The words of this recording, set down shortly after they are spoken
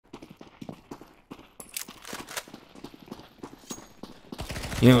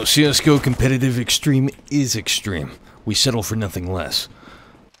You know, CSGO competitive extreme is extreme. We settle for nothing less.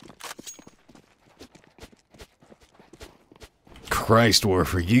 Christ,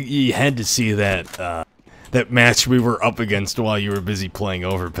 Warfare, you had to see that, that match we were up against while you were busy playing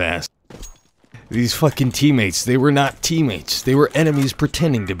Overpass. These fucking teammates, they were not teammates. They were enemies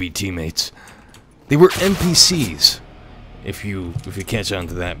pretending to be teammates. They were NPCs, if you catch on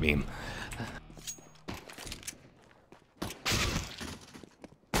to that meme.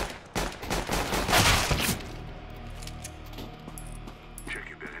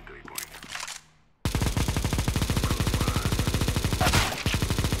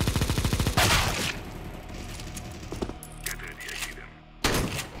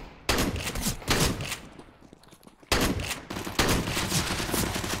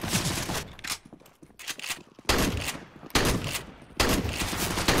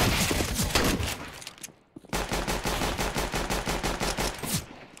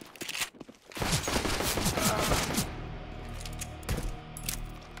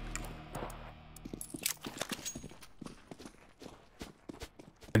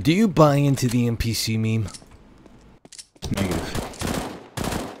 Do you buy into the NPC meme? Negative.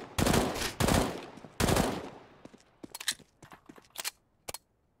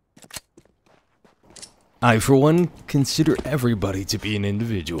 I, for one, consider everybody to be an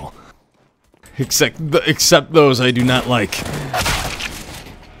individual. Except those I do not like.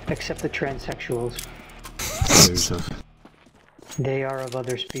 Except the transsexuals. They are of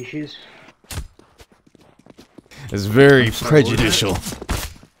other species. It's very prejudicial.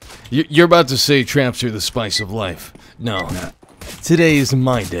 You're about to say tramps are the spice of life. No. Today is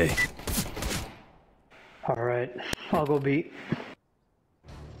my day. Alright, I'll go beat.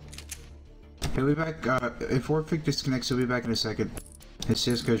 He'll be back, if Warfig disconnects, he'll be back in a second. His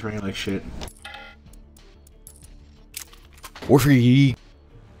CSGO's running like shit. Warfare. Yeah,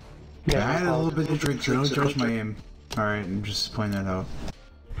 I had a little bit to drink, so don't judge my aim. Alright, I'm just pointing that out.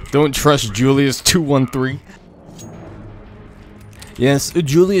 Don't trust Julius213. Yes,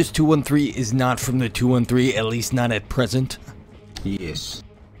 Julius213 is not from the 213, at least not at present. Yes.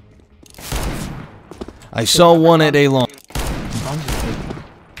 I saw one at A long.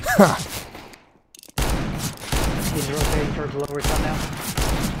 Ha! He's rotating towards lower sun now.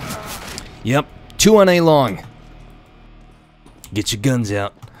 Yep, 2 on A long. Get your guns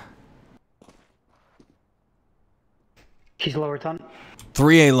out. He's lower ton.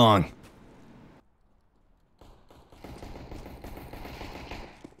 3 A long.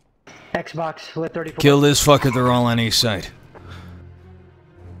 Xbox, lit 34. Kill this fucker, they're all on A side.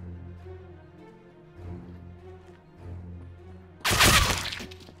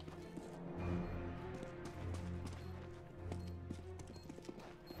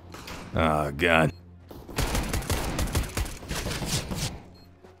 Oh, God.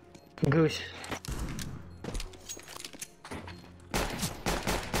 Goose.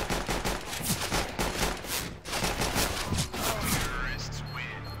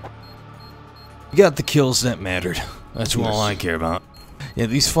 You got the kills that mattered. That's all I care about. Yeah,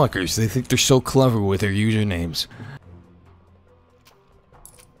 these fuckers, they think they're so clever with their usernames.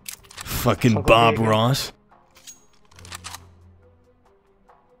 Fucking Bob Ross.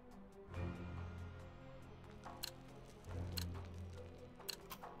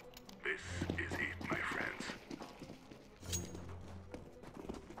 This is it, my friends.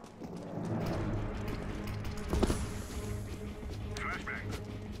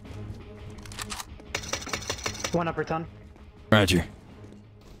 One upper ton. Roger.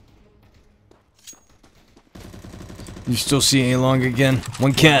 You still see A long again?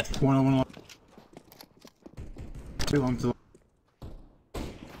 One cat. One long. Two long, two long.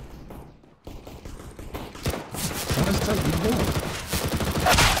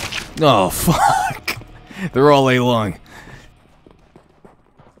 Oh, fuck. They're all A long.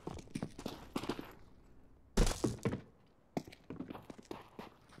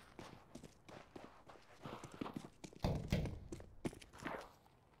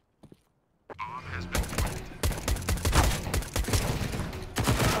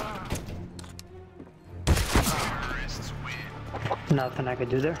 Nothing I could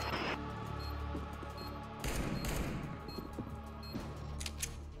do there.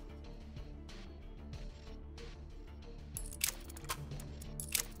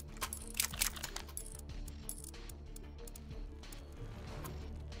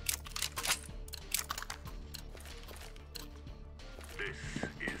 This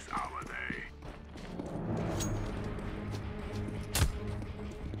is our day.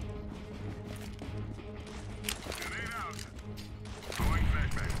 Grenade out. Throwing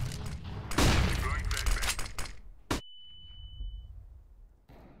flashbang.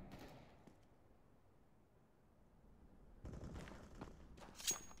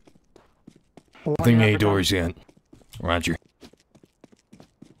 Nothing One A upper doors yet. Roger.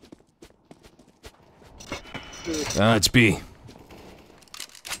 It's B.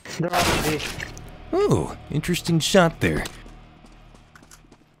 They're all in B. Ooh, interesting shot there.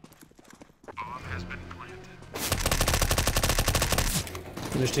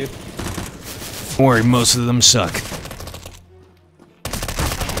 There's two. Don't worry, most of them suck.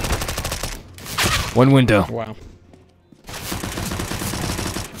 One window. Wow.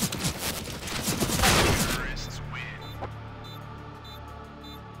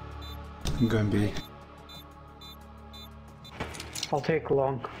 I'm going B. I'll take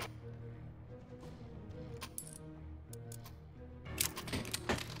long.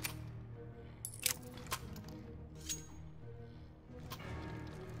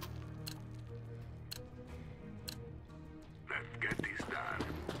 Let's get this done.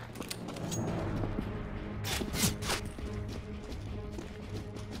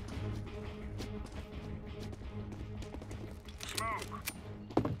 Smoke.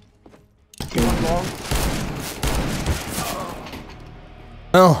 One long.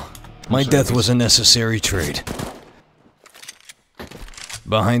 Well, my death was a necessary trade.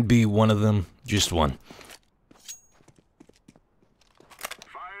 Behind B, one of them, just one.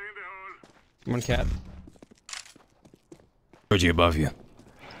 Fire in the hole. One cat. Towards you, above you.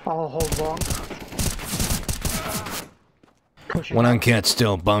 I'll hold long. Pushing One on out. cat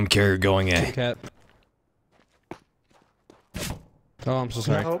still, bomb carrier going A. Cat. Oh, I'm so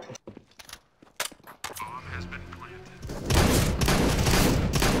sorry. Nope.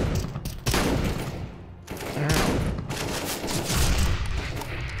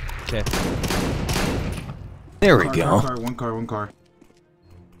 Okay. There we Car, go. one car.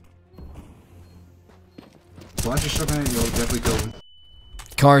 Well, I just shot at you'll definitely kill him.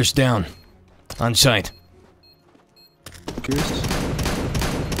 Car's down. On site. Goose?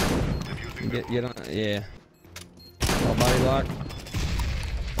 Get on. Yeah. All body lock.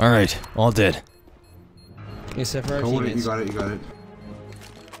 Alright, all dead. Except for our Hold it, you teammates. got it, you got it.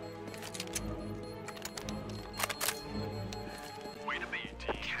 Wait a minute.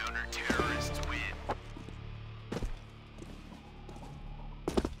 Counter-terrorists win.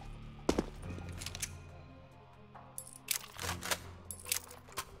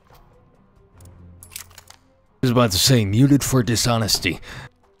 I was about to say, muted for dishonesty.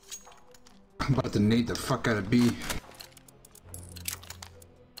 I'm about to nade the fuck out of B.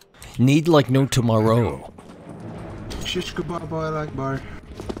 Need like no tomorrow. Shish kebab boy like bar.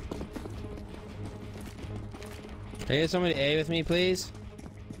 Can I get somebody A with me, please?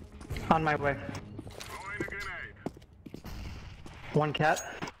 On my way. Throwing a grenade. One cat.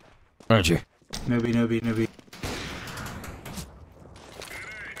 Roger. No B, no B, no B.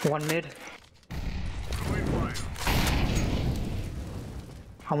 One mid. Throwing fire.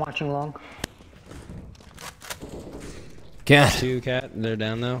 I'm watching long. Cat. Two cat. They're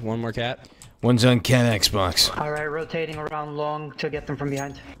down though. One more cat. One's on cat Xbox. Alright, rotating around long to get them from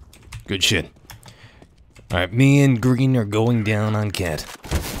behind. Good shit. Alright, me and Green are going down on cat.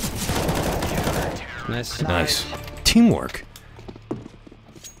 Nice. Nice. Teamwork.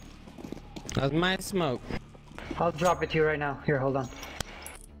 That's my smoke. I'll drop it to you right now. Here, hold on.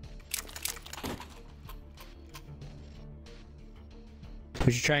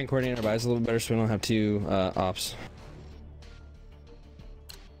 We should try and coordinate our buys a little better so we don't have two ops.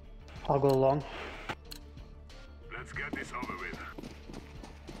 I'll go long. Let's get this over with.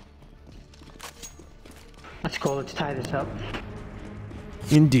 Let's go, let's tie this up.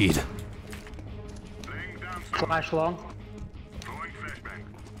 Indeed. Laying down smoke. Flash long. Throwing flashbang.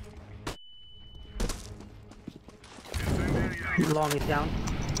 Incendiary. Long is down.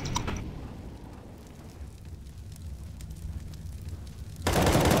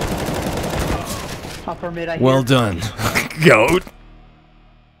 Upper mid, I hear. Well done. Goat.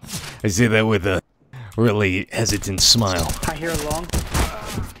 I say that with a really hesitant smile. I hear long.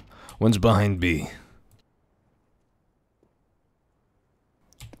 One's behind B.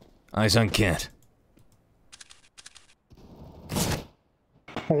 Eyes on cat.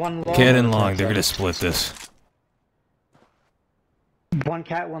 One long. Cat and long, they're gonna split this. One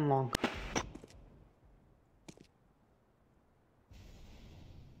cat, one long.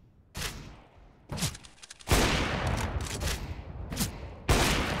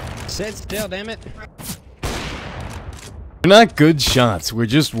 Sit still, damn it. We're not good shots, we're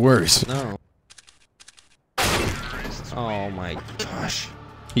just worse. No. Oh my gosh.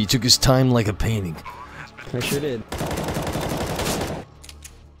 He took his time like a painting. I sure did.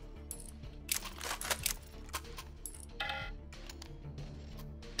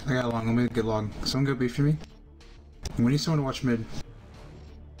 I got long, let me get long. Someone go B for me. We need someone to watch mid.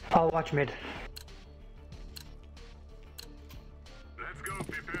 I'll watch mid. Let's go,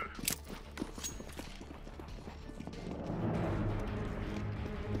 people.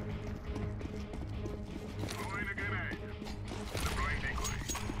 Throwing a grenade. Deploying decoy.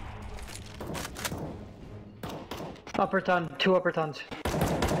 Upper ton, 2 upper tons.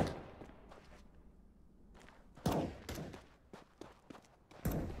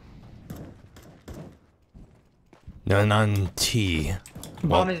 None on T.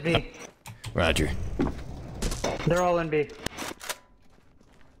 Bomb is B. Roger. They're all in B.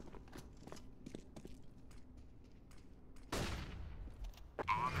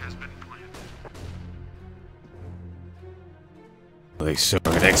 Bomb has been planted. They so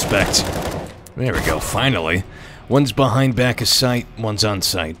would expect. There we go, finally. One's behind back of sight, one's on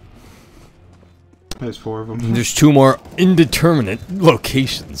site. There's 4 of them. There's 2 more indeterminate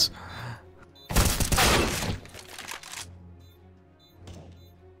locations.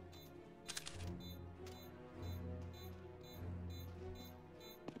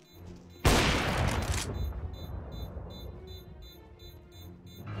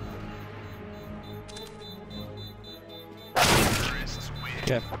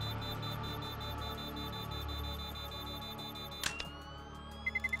 Okay.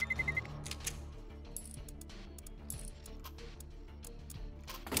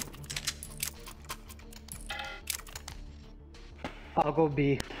 I'll go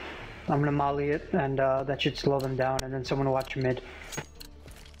B. I'm gonna molly it, and that should slow them down, and then someone watch mid.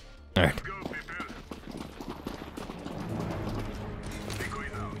 Alright. Go, people. Decoy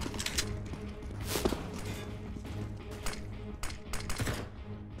out.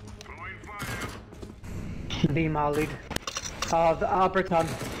 Throwing fire. B mollied. The upper ton.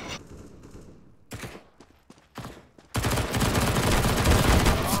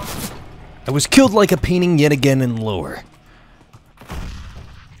 I was killed like a painting yet again in lower.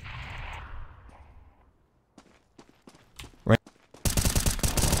 Right.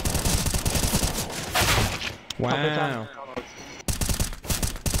 Wow.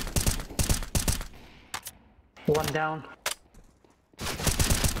 One down.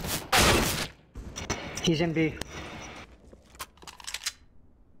 He's in B.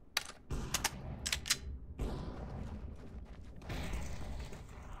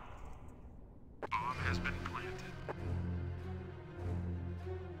 Bomb has been planted.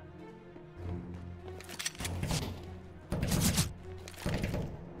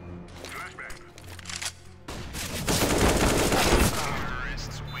 Flashbang.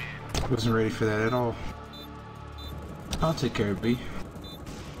 Terrorists win. Wasn't ready for that at all. I'll take care of B.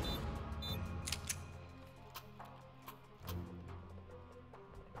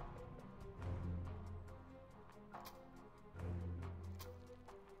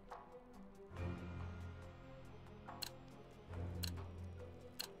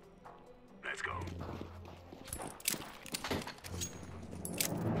 Let's go.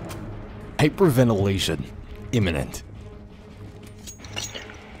 Hyperventilation. Imminent.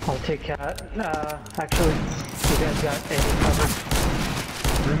 I'll take cat. Actually, you guys got A covered.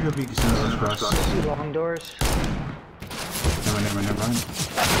 We're gonna go B because those cross. Long doors. Never mind.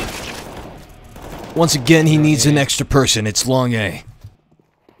 Once again, he needs an extra person. It's long A.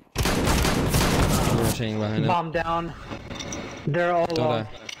 Rushing behind it. Bomb down. They're all Don't long. die.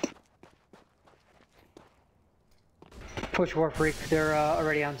 Push war freak. They're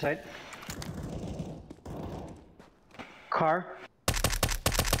already on site. Car.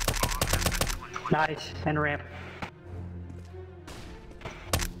 Nice. And ramp.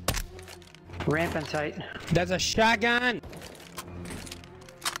 Ramp on site. That's a shotgun!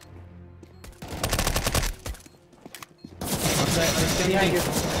 Behind you.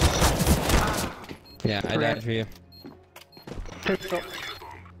 Yeah, I died for you. Pistol.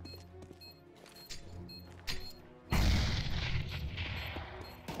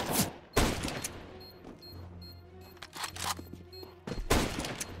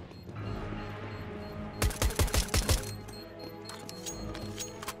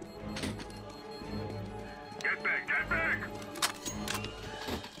 Get back, get back!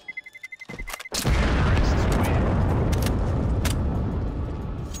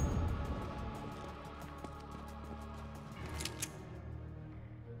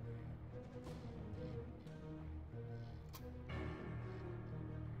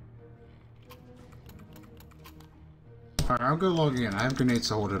 Alright, I'll go log in. I have grenades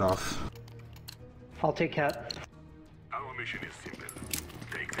to hold it off. I'll take cat. Our mission is simple.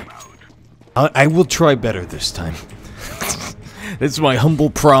 Take them out. I will try better this time. That's my humble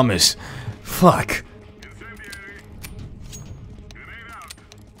promise. Fuck. Incendiary! Grenade out!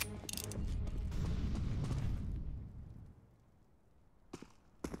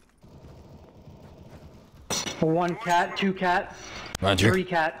 One cat, 2 cat. Roger. 3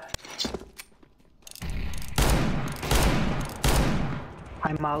 cat.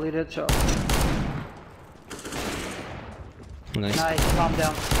 I mollied it, so. Nice. Nice, calm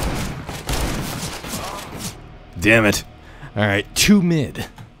down. Damn it. Alright, 2 mid.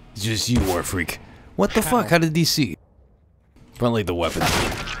 It's just you, War Freak. What the fuck? How did he see? Probably the weapon.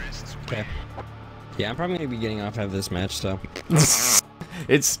 Okay. Yeah, I'm probably gonna be getting off after this match, so.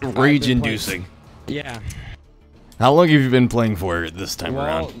 It's rage-inducing. Yeah. How long have you been playing for this time Well,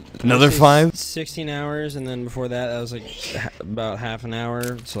 around? Another 5? 16 hours, and then before that, was like about half an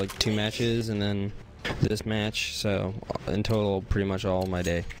hour, so like 2 matches, and then this match, so in total, pretty much all my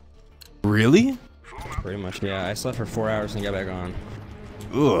day. Really? Pretty much, yeah. I slept for 4 hours and got back on.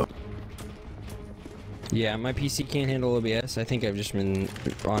 Ugh. Yeah, my PC can't handle OBS. I think I've just been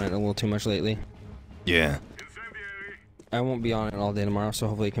on it a little too much lately. Yeah. I won't be on it all day tomorrow, so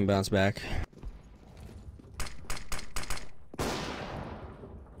hopefully it can bounce back.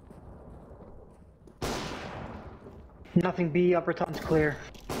 Nothing B, upper tunnel's clear.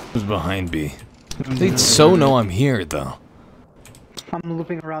 Who's behind B? They'd so know I'm here, though. I'm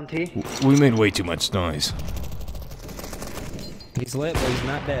looping around T. We made way too much noise. He's lit, but he's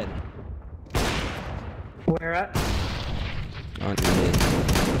not dead. Where at? On mid.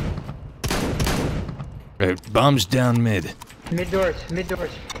 Right, bombs down mid. Mid doors, mid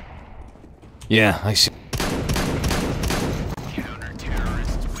doors. Yeah, I see.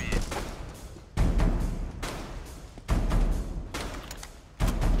 Counter-terrorists win.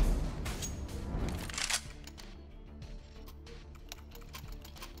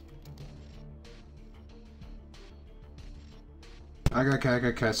 I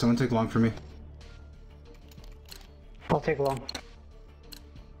got cat. Someone take long for me. I'll take long.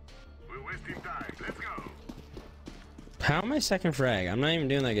 We're wasting time. Let's go. How am I second frag? I'm not even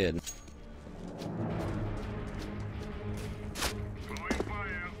doing that good. Throwing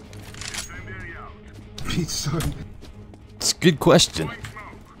fire. Incendiary out. Pete's so... It's a good question. Throwing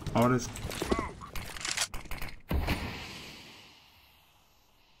smoke. Oh, it is. Smoke.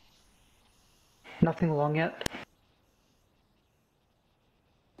 Nothing long yet.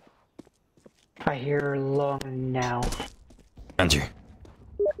 I hear long now. Roger.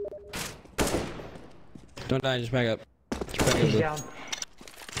 Don't die, just back up. Just back up, He's Blue. down.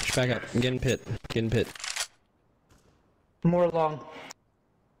 Just back up. I'm getting pit. Getting pit. More long.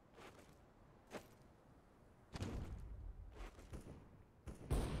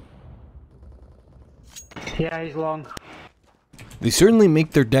 Yeah, he's long. They certainly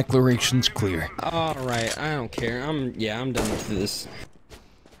make their declarations clear. Alright, I don't care. I'm done with this.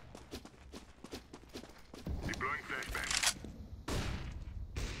 Deploying flashbang.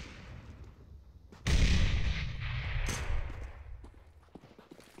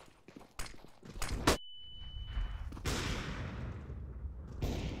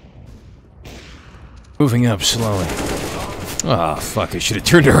 Moving up slowly. Ah, fuck, I should have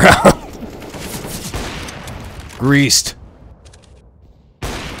turned around. Greased.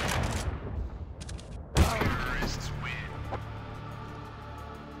 Terrorists win.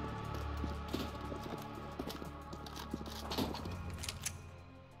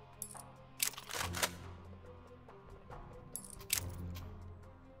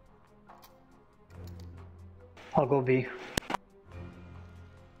 I'll go B.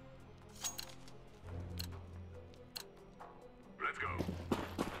 Let's go.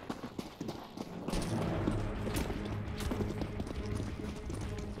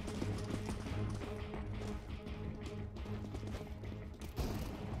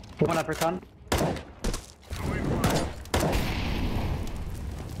 One upper tunnel. Throwing fire.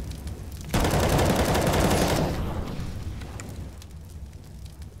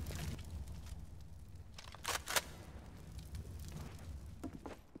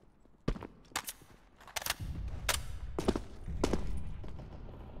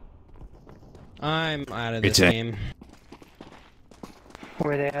 I'm out of this It's a- game.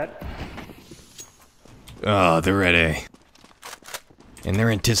 Where they at? Oh, they're at A. And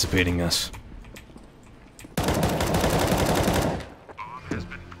they're anticipating us.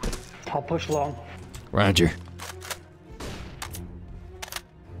 I'll push long. Roger.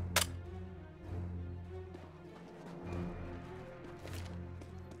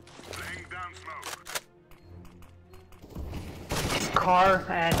 Laying down smoke. Car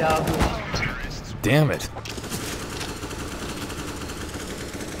and Damn it.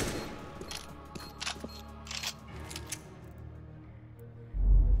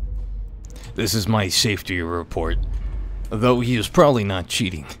 This is my safety report. Though he is probably not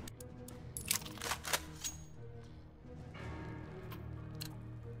cheating.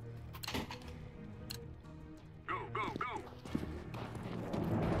 Go, go, go.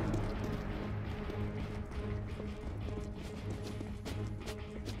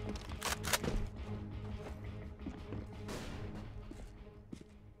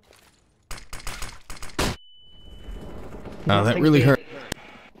 Oh, that really hurt.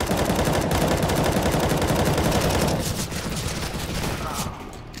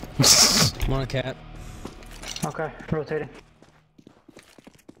 Come on, cat. Okay, rotating.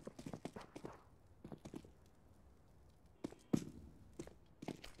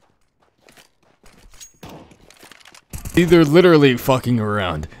 They're literally fucking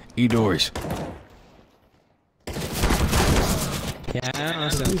around. E-doors. Yeah, I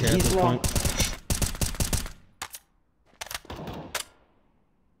honestly don't care at He's this long. point.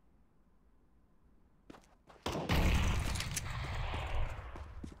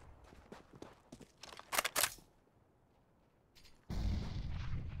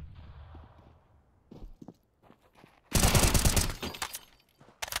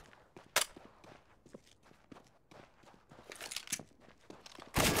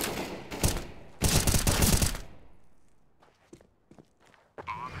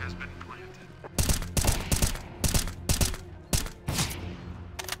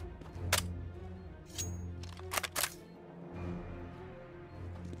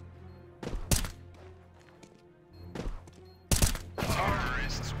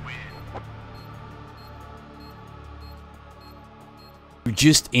 You're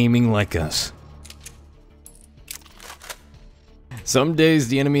just aiming like us. Some days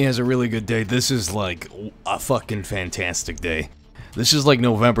the enemy has a really good day. This is like a fucking fantastic day. This is like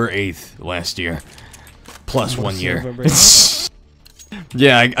November 8th last year. Plus 1 year.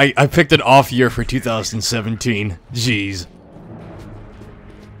 Yeah, I picked an off year for 2017. Jeez.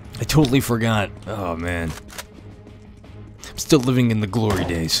 I totally forgot. Oh man. I'm still living in the glory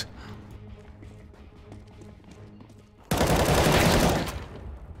days.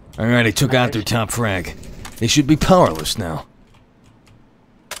 Alright, I took out their top frag. They should be powerless now.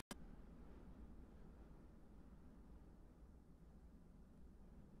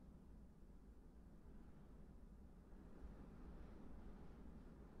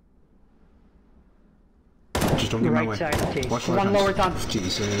 Just don't get my way. Right side, T. Watch One lower top.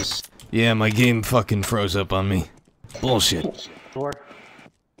 Jesus. Yeah, my game fucking froze up on me. Bullshit. Door.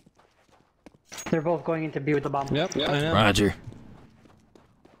 They're both going into B with the bomb. Yep, I know. Roger.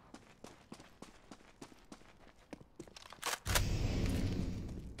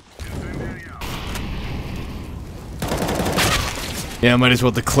 Yeah, might as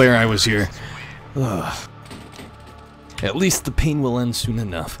well declare I was here. Ugh. At least the pain will end soon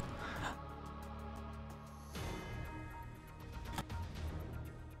enough.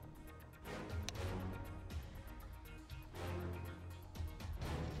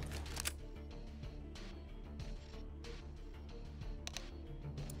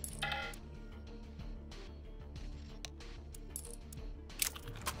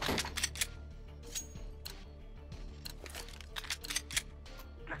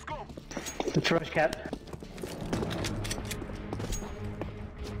 The trash cat.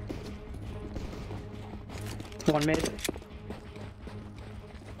 One mid.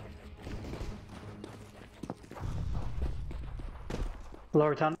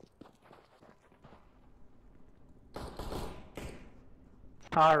 Lower ton.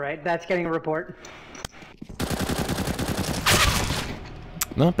 Alright, that's getting a report.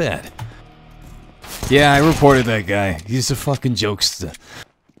 Not bad. Yeah, I reported that guy. He's a fucking jokester.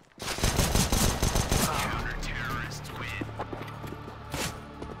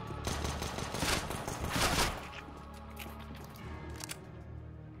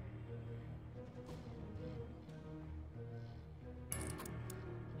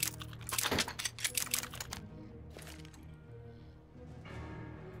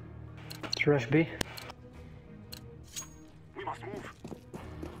 Let's rush B. We must move.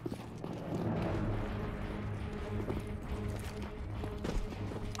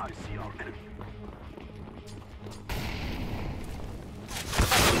 I see our enemy.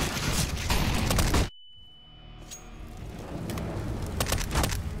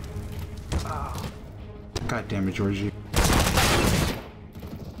 God damn it, Georgie.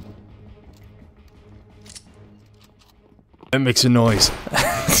 That makes a noise.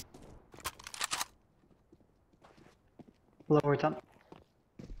 Lower ton.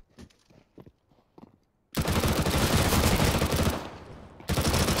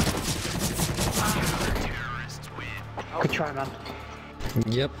 Good try, man.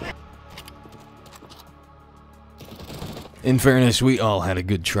 Yep. In fairness, we all had a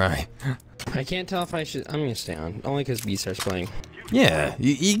good try. I can't tell if I should. I'm gonna stay on, only because B starts playing. Yeah,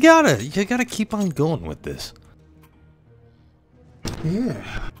 you gotta keep on going with this.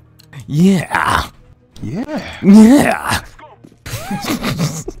 Yeah. Yeah. Yeah. Yeah.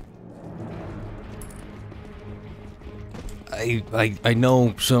 I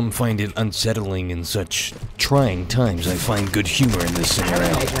know some find it unsettling in such trying times, I find good humor in this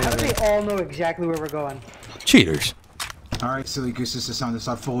scenario. How do they all know exactly where we're going? Cheaters. Alright, silly gooses, it's time to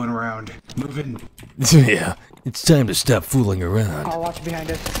stop fooling around. Move in. Yeah, it's time to stop fooling around. I'll watch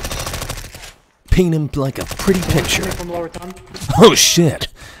behind us. Paint him like a pretty picture. Coming from lower ton. Oh shit!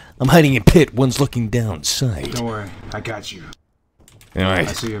 I'm hiding in pit, one's looking down sight. Don't worry, I got you. I Alright.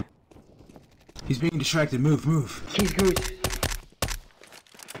 see him. He's being distracted. Move, move. He's goose.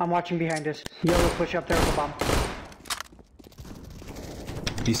 I'm watching behind us. Yellow push up there with the bomb.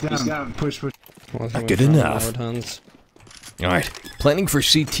 He's down. Push, push. Not good enough. Tons. Alright. Planning for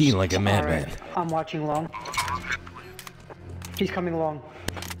CT like a madman. Alright, I'm watching long. He's coming long.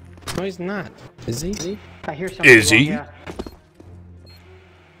 No, he's not. Is he? I hear something. Is long, he? Yeah.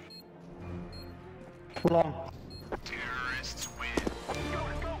 Long. Terrorists win.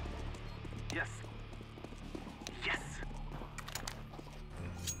 Go. Yes. Yes.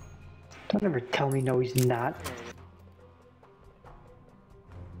 Don't ever tell me no, he's not.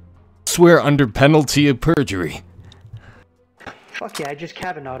 Swear under penalty of perjury. Fuck yeah, I just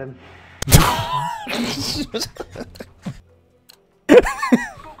Kavanaugh'd him.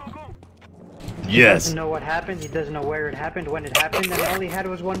 He Yes. doesn't know what happened, he doesn't know where it happened, when it happened, and all he had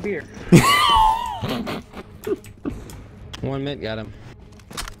was one beer. 1 minute, got him.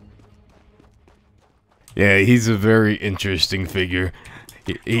 Yeah, he's a very interesting figure.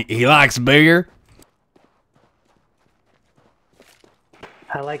 He likes beer.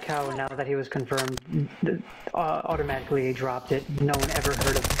 I like how now that he was confirmed, automatically he dropped it. No one ever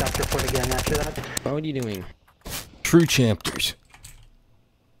heard of Dr. Ford again after that. What are you doing? True chapters.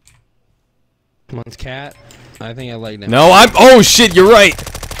 One's cat. I think I liked him. No, oh shit, you're right.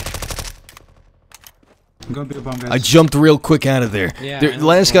 I'm gonna be a bomb, guys. I jumped real quick out of there. Yeah, The I know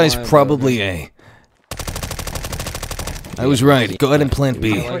last guy's why, but- probably A. I was right. Go ahead and plant I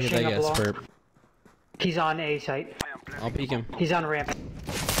B. like it, I Pushing up guess. long. Perp. He's on A site. I'll peek him. He's on ramp.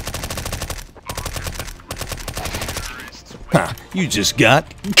 Ha, you just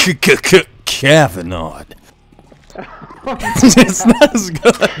got Kavanaugh. It's not as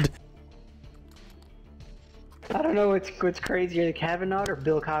good. I don't know what's crazier, Kavanaugh or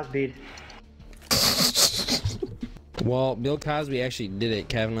Bill Cosby. Well, Bill Cosby actually did it.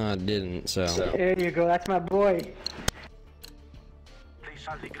 Kavanaugh didn't, so. There you go, that's my boy. They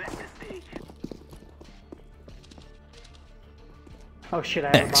shall regret this day. Oh shit, I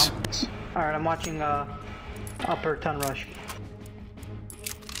have Thanks. a bomb. Alright, I'm watching upper ton rush.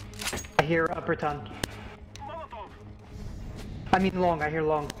 I hear upper ton. Molotov. I mean long, I hear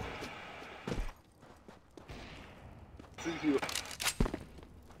long.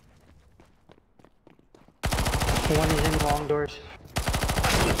 One is in long doors.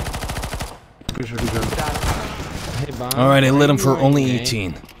 Push, push, push. Got him. Hey, Bob. Alright, I where lit are him you for going, only eh?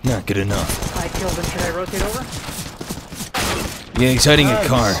 18. Not good enough. I killed him. Should I rotate over? Yeah, he's hiding a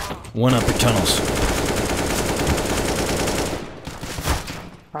car. One upper tunnels.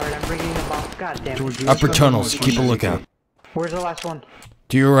 Alright, I'm bringing the bomb. God damn it. George, Upper let's tunnels. go. Keep a lookout. Where's the last one?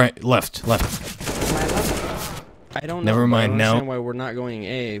 To your right. Left. Left. My left? I don't Never know. mind, I don't now. understand why we're not going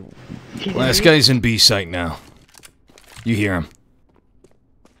A. He's Last in guy's in B site now. You hear him.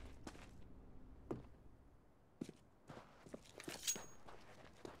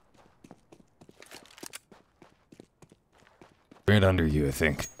 Right under you, I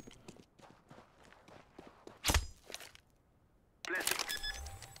think.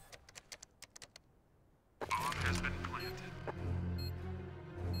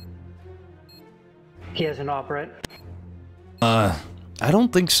 He has an op, right? I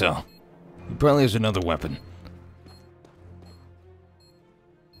don't think so. He probably has another weapon.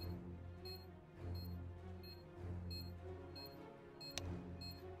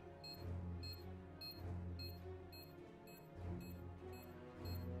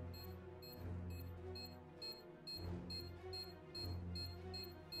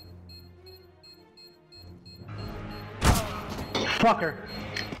 Fucker.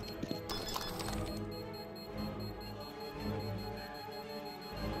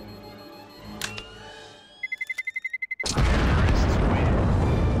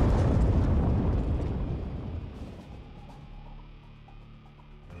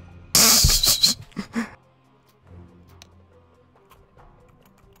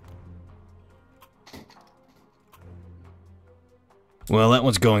 Well, that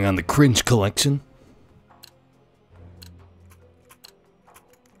one's going on the cringe collection.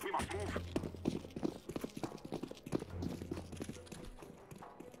 We must move.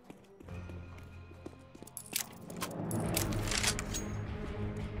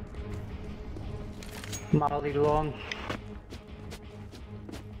 Molly long.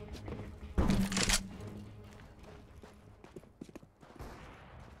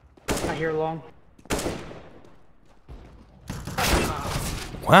 I hear long.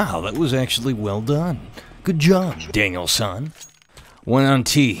 Wow, that was actually well done. Good job, Daniel-san. One on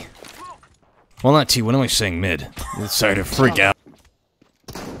T. Well, not T, what am I saying? Mid. Sorry to freak out.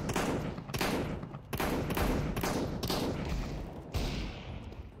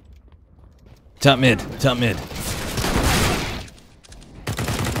 Top mid, top mid.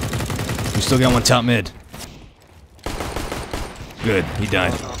 We still got one top mid. Good, he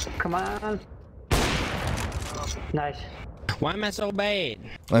died. Come on. Nice. Why am I so bad?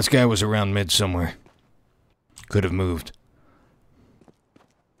 Last guy was around mid somewhere. Could have moved.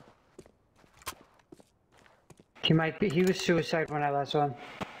 He might be. He was suicide when I last saw him.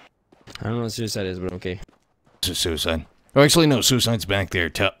 I don't know what suicide is, but okay. This is suicide. Oh, actually, no, suicide's back there,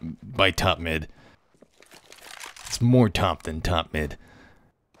 by top mid. It's more top than top mid.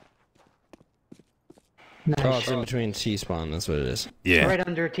 Nice. Oh, it's in between T-spawn, that's what it is. Yeah. Right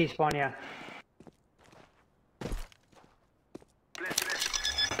under T-spawn, yeah.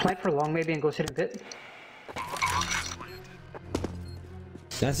 Plant for long maybe and go sit in pit.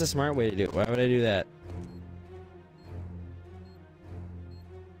 That's the smart way to do it. Why would I do that?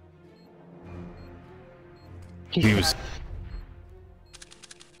 He was...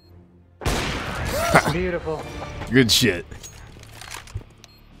 Beautiful. Good shit.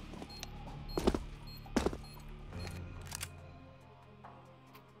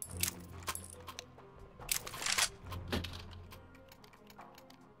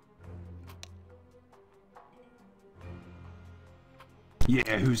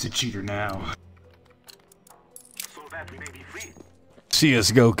 Yeah, who's the cheater now? So that we may be free.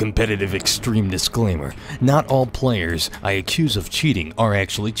 CSGO competitive extreme disclaimer. Not all players I accuse of cheating are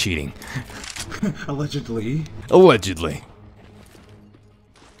actually cheating. Allegedly. Allegedly.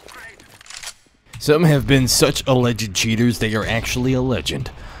 Some have been such alleged cheaters they are actually a legend.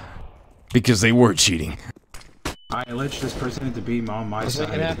 Because they were cheating. I allege this person to be on my Let's make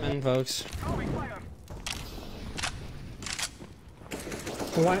it side. happen, folks.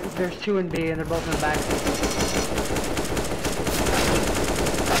 One, there's two in B and they're both in the back.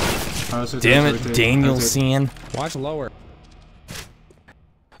 Oh, so it's Damn rotate. it, Daniel That's it. San. Watch lower.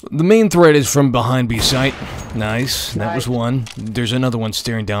 The main threat is from behind B site. Nice. That was Nice. one. There's another one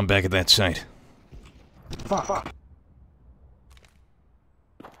staring down back at that site. Fuck.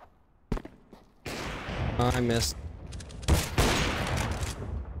 I missed.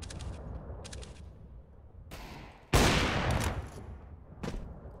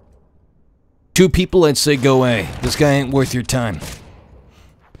 Two people, I'd say go A. This guy ain't worth your time.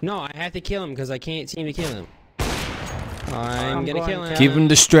 No, I have to kill him because I can't seem to kill him. I'm I'm gonna going kill him. to- Keep him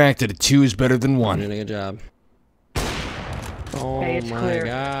distracted. A 2 is better than I'm 1. doing a good job. Oh Hey, it's my clear.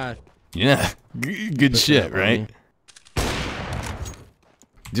 god. Yeah. Good shit, right?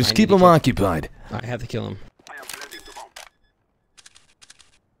 Just I keep need to him kill- occupied. I have to kill him. I am planting the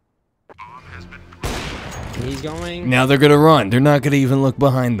bomb. He's going. Now they're gonna run. They're not gonna even look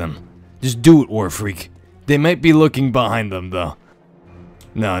behind them. Just do it, Warfreak. They might be looking behind them, though.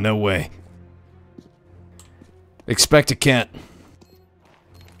 No, no way. Expect a cat.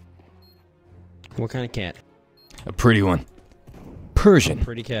 What kind of cat? A pretty one. Persian.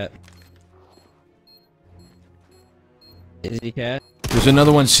 Pretty cat. Is he cat? There's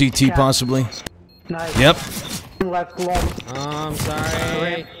another one CT, Cat. possibly. Nice. Yep. Left long. Oh, I'm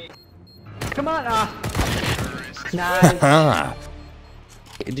sorry. Come on, Nice. Ah.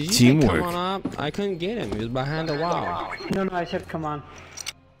 Did you Teamwork. say come on up? I couldn't get him. He was behind the wall. No, I said come on.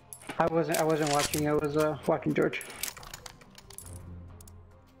 I wasn't watching. I was watching George.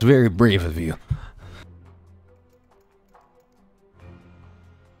 It's very brave of you.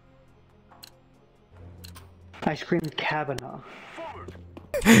 I screamed Kavanaugh.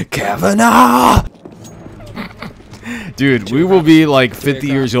 Kavanaugh! Dude, we will be like 50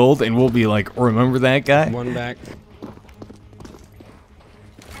 years old and we'll be like, remember that guy? One back.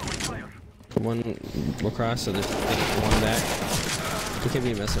 One across, so there's one back. He could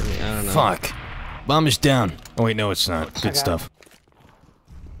be messing with me. I don't know. Fuck. Bomb is down. Oh wait, no it's not. Good got stuff.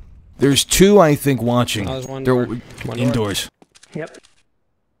 There's two, I think, watching. Oh, there's one They're door. One door. indoors. Yep.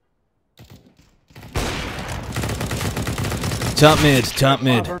 Top mid, top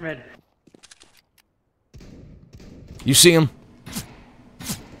mid. Upper mid. You see him?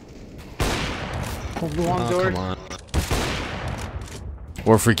 Long Oh, doors. come on.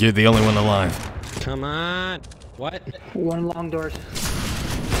 Warfreak, you're the only one alive. Come on. What? One long doors.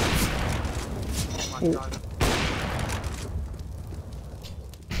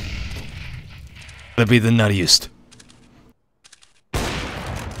 That'd be the nuttiest.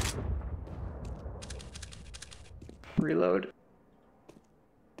 Reload.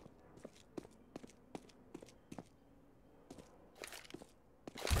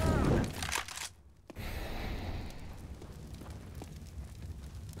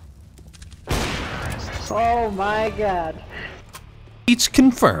 Oh my god. It's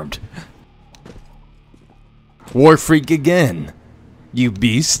confirmed. War freak again. You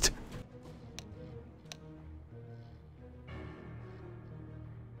beast.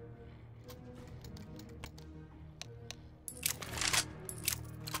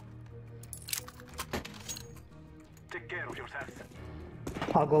 Take care of yourselves.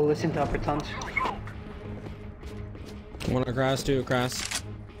 I'll go listen to upper tons. One across, two across.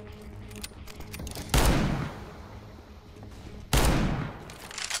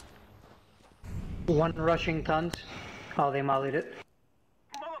 One rushing tons. Oh, they mollied it.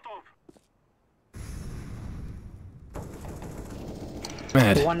 Molotov.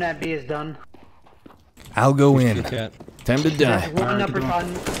 Mad. One at B is done. I'll go in. Cat. Time to die. One upper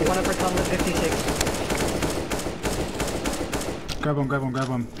ton. One upper ton with 56. Grab him, grab him, grab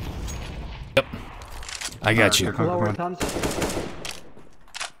him. Yep. I got you. Come Lower on. tons.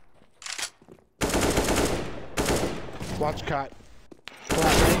 Watch cut.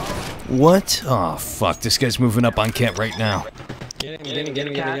 What? Oh, fuck. This guy's moving up on Kent right now. Get him, get him, get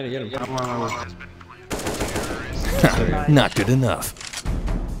him, get him, get him, get him. Not good enough.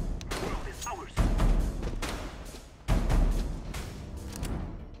 It's ours.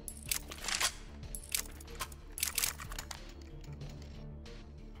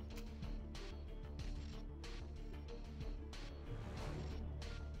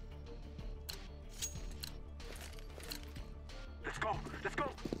 Let's go. Let's go.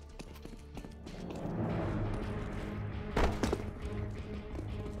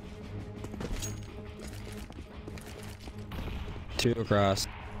 Two across.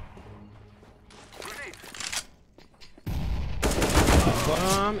 Grenade.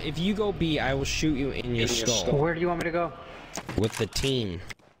 If you go B, I will shoot you in your skull Where do you want me to go? with the team.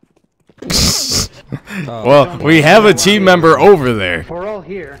 Well, we have a team member over there. We're all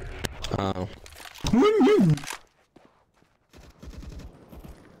here. Oh.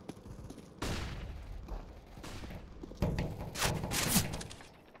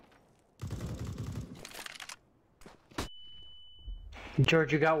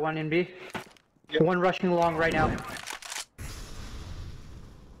 George, you got one in B? Yep. One rushing along right now.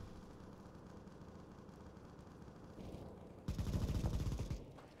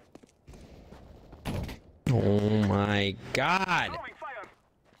 Oh my god. Throwing fire.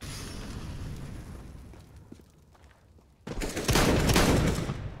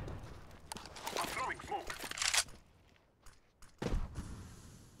 I'm throwing smoke.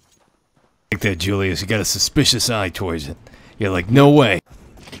 Like that, Julius. You got a suspicious eye towards it. You're like, no way.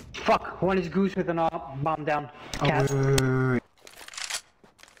 Fuck, one is goose with an bomb down. Cat. Wait.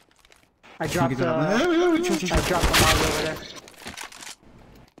 I dropped the molly over there.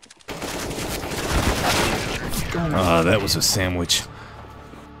 Ah, that was a sandwich.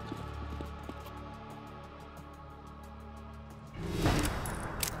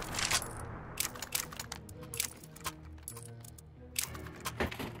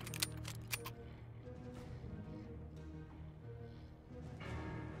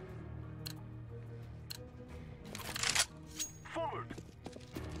 Forward.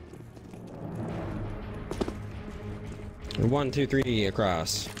 1, 2, 3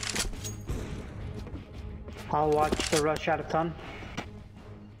 across. I'll watch the rush out of ton.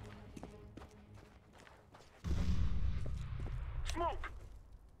 Smoke.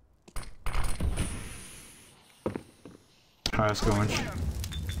 Alright, let's go, Winch.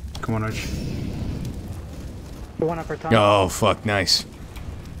 Come on, Winch. One upper ton. Oh, fuck, nice.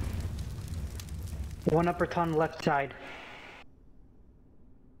 One upper ton left side.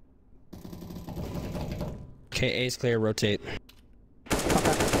 Okay, A's clear, rotate. Okay.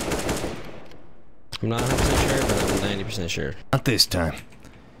 I'm not 100% sure, but I'm 90% sure. Not this time.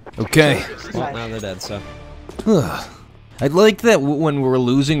 Okay. Well, now they're dead, so. I like that when we're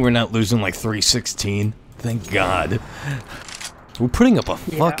losing, we're not losing like 3-16. Thank God. We're putting up a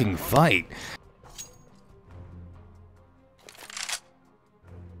fucking fight.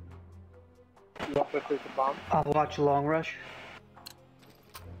 I'll watch long rush.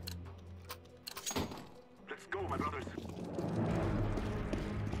 Let's go, my brothers.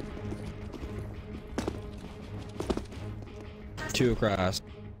 Two across.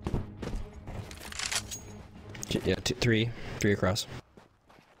 Yeah, three across.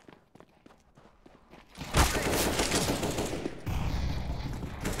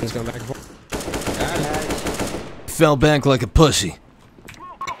 He's going back and forth. Got it. Nice. Fell back like a pussy.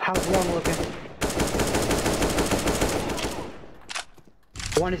 How's long looking?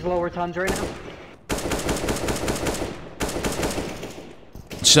 One is lower tons right now.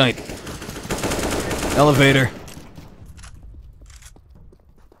 Sight. Elevator.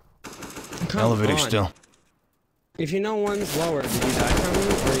 Come Elevator on. still. If you know one's lower, did you die from him,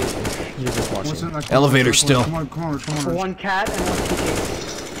 or you're just watching? Elevator still. Come on. One cat and one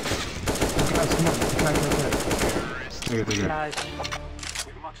TK. Guys, come on. Cat. There you go. Nice.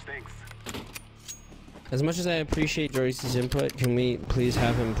 As much as I appreciate Joyce's input, can we please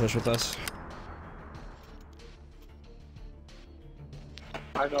have him push with us?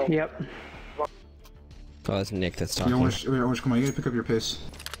 I know. Yep. Oh, that's Nick that's Yo, talking. Orange, come on. You gotta pick up your pace.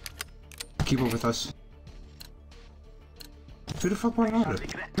 Keep up with us. Who the fuck went on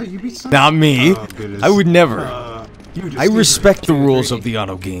it? Hey, you beat Sun? Not me. Oh, goodness. I would never. You just I did respect the it. rules of the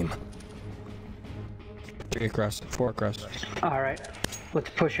auto game. 3 across, 4 across. Alright. Let's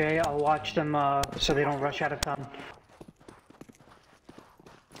push A. I'll watch them so they don't rush out of town.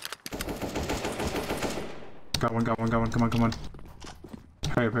 Got one. Come on.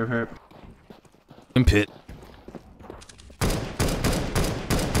 Hurry up. In pit.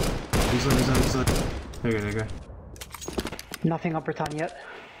 He's lit. There you go. Nothing upper town yet.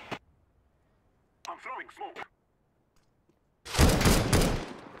 I'm throwing smoke.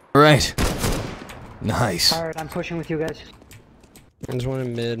 Alright. Nice. Alright, I'm pushing with you guys. There's one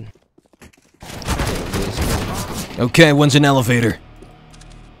in mid. Okay, one's an elevator.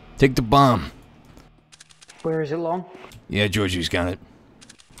 Take the bomb. Where is it long? Yeah, Georgie's got it.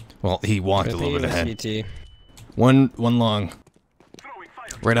 Well, he walked a little bit ahead. CT. One long.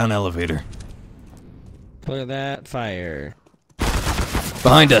 Right on elevator. Look at that fire.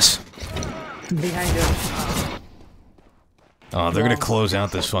 Behind us. Behind us. Oh, they're gonna close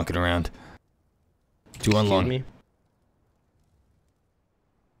out this fucking round. 2 on long. Me.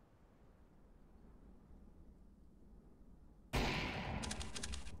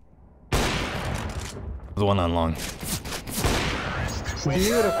 The one on long.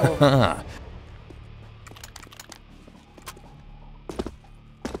 Beautiful. Ah.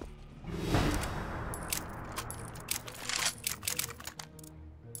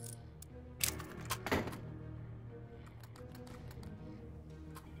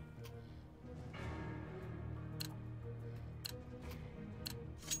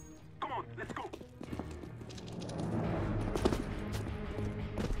 Come on, let's go.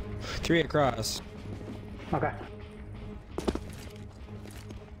 3 across. Okay.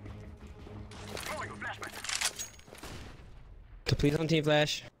 Throwing a flashback. To please on team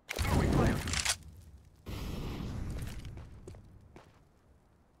flash. Throwing fire.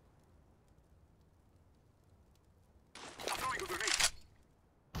 I'm throwing a grenade.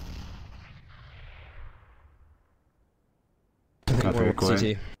 I think Not very one quick.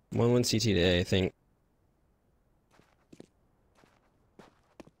 CT. One CT today, I think.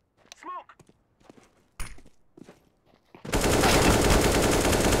 Smoke.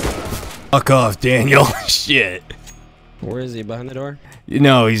 Fuck off, Daniel. Shit. Where is he? Behind the door? You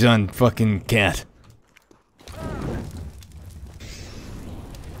know, he's on fucking cat.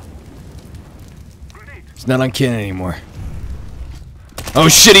 Grenade. He's not on Ken anymore. Oh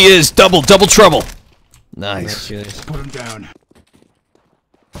shit, he is! Double trouble! Nice. Nice. Put him down.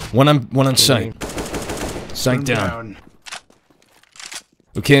 One on sight. Sight down.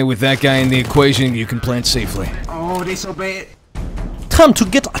 Okay, with that guy in the equation, you can plant safely. Oh, they so bad. Time to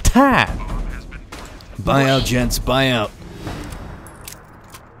get attacked! Buy out, gents, buy out.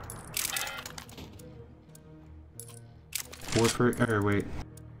 Wait.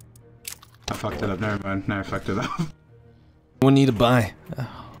 I fucked it up. Never mind. Now I fucked it up. We need to buy.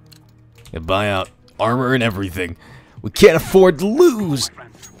 Yeah, buy out. Armor and everything. We can't afford to lose!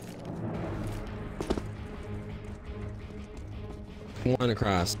 One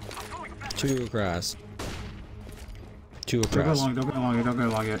across. 2 across. 2 Don't go across. long. Don't go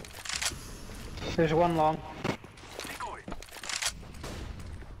long yet. There's one long. Decoy.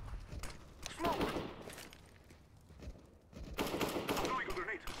 Smoke. I'm throwing a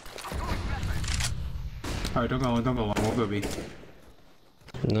grenade. I'm throwing flashback. Alright, don't go long. We'll go B.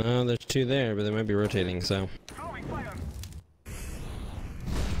 No, there's 2 there, but they might be rotating, so. Throwing fire.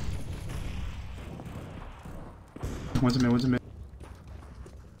 One's a mid.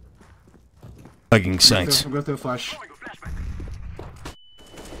 Hugging sights. Go through a flash. Throwing a flashback.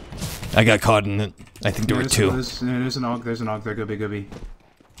 I got caught in it. I think there were 2. There's an AUG. There's an AUG there. Go B.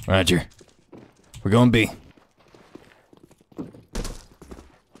 Roger. We're going B.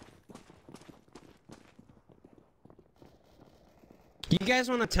 You guys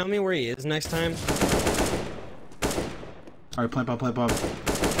want to tell me where he is next time? Alright, plant bomb.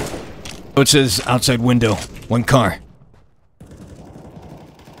 Oh, it says outside window. 1 car.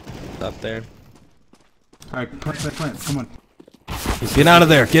 Up there. Alright, plant. Come on. Get out of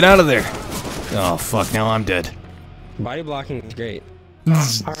there! Get out of there! Oh fuck, now I'm dead. Body blocking is great.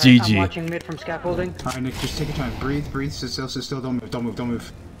 Alright, I'm GG. watching mid from scaffolding. Alright, Nick, just take your time. Breathe, breathe, sit still, don't move, don't move, don't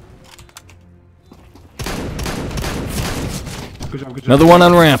move. Good job, good job. Another one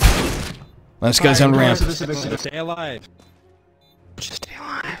on ramp. Last guy's on ramp. Stay alive. Just stay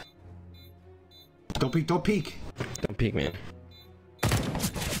alive. Don't peek, don't peek. Don't peek, man.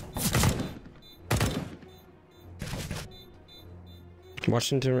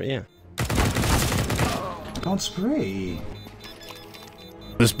 Watch into yeah. Don't spray.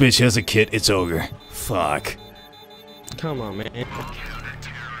 This bitch has a kit, it's ogre. Fuck. Come on, man.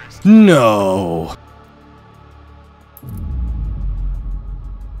 No!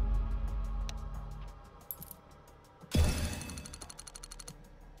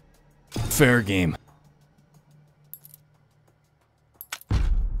 Fair game.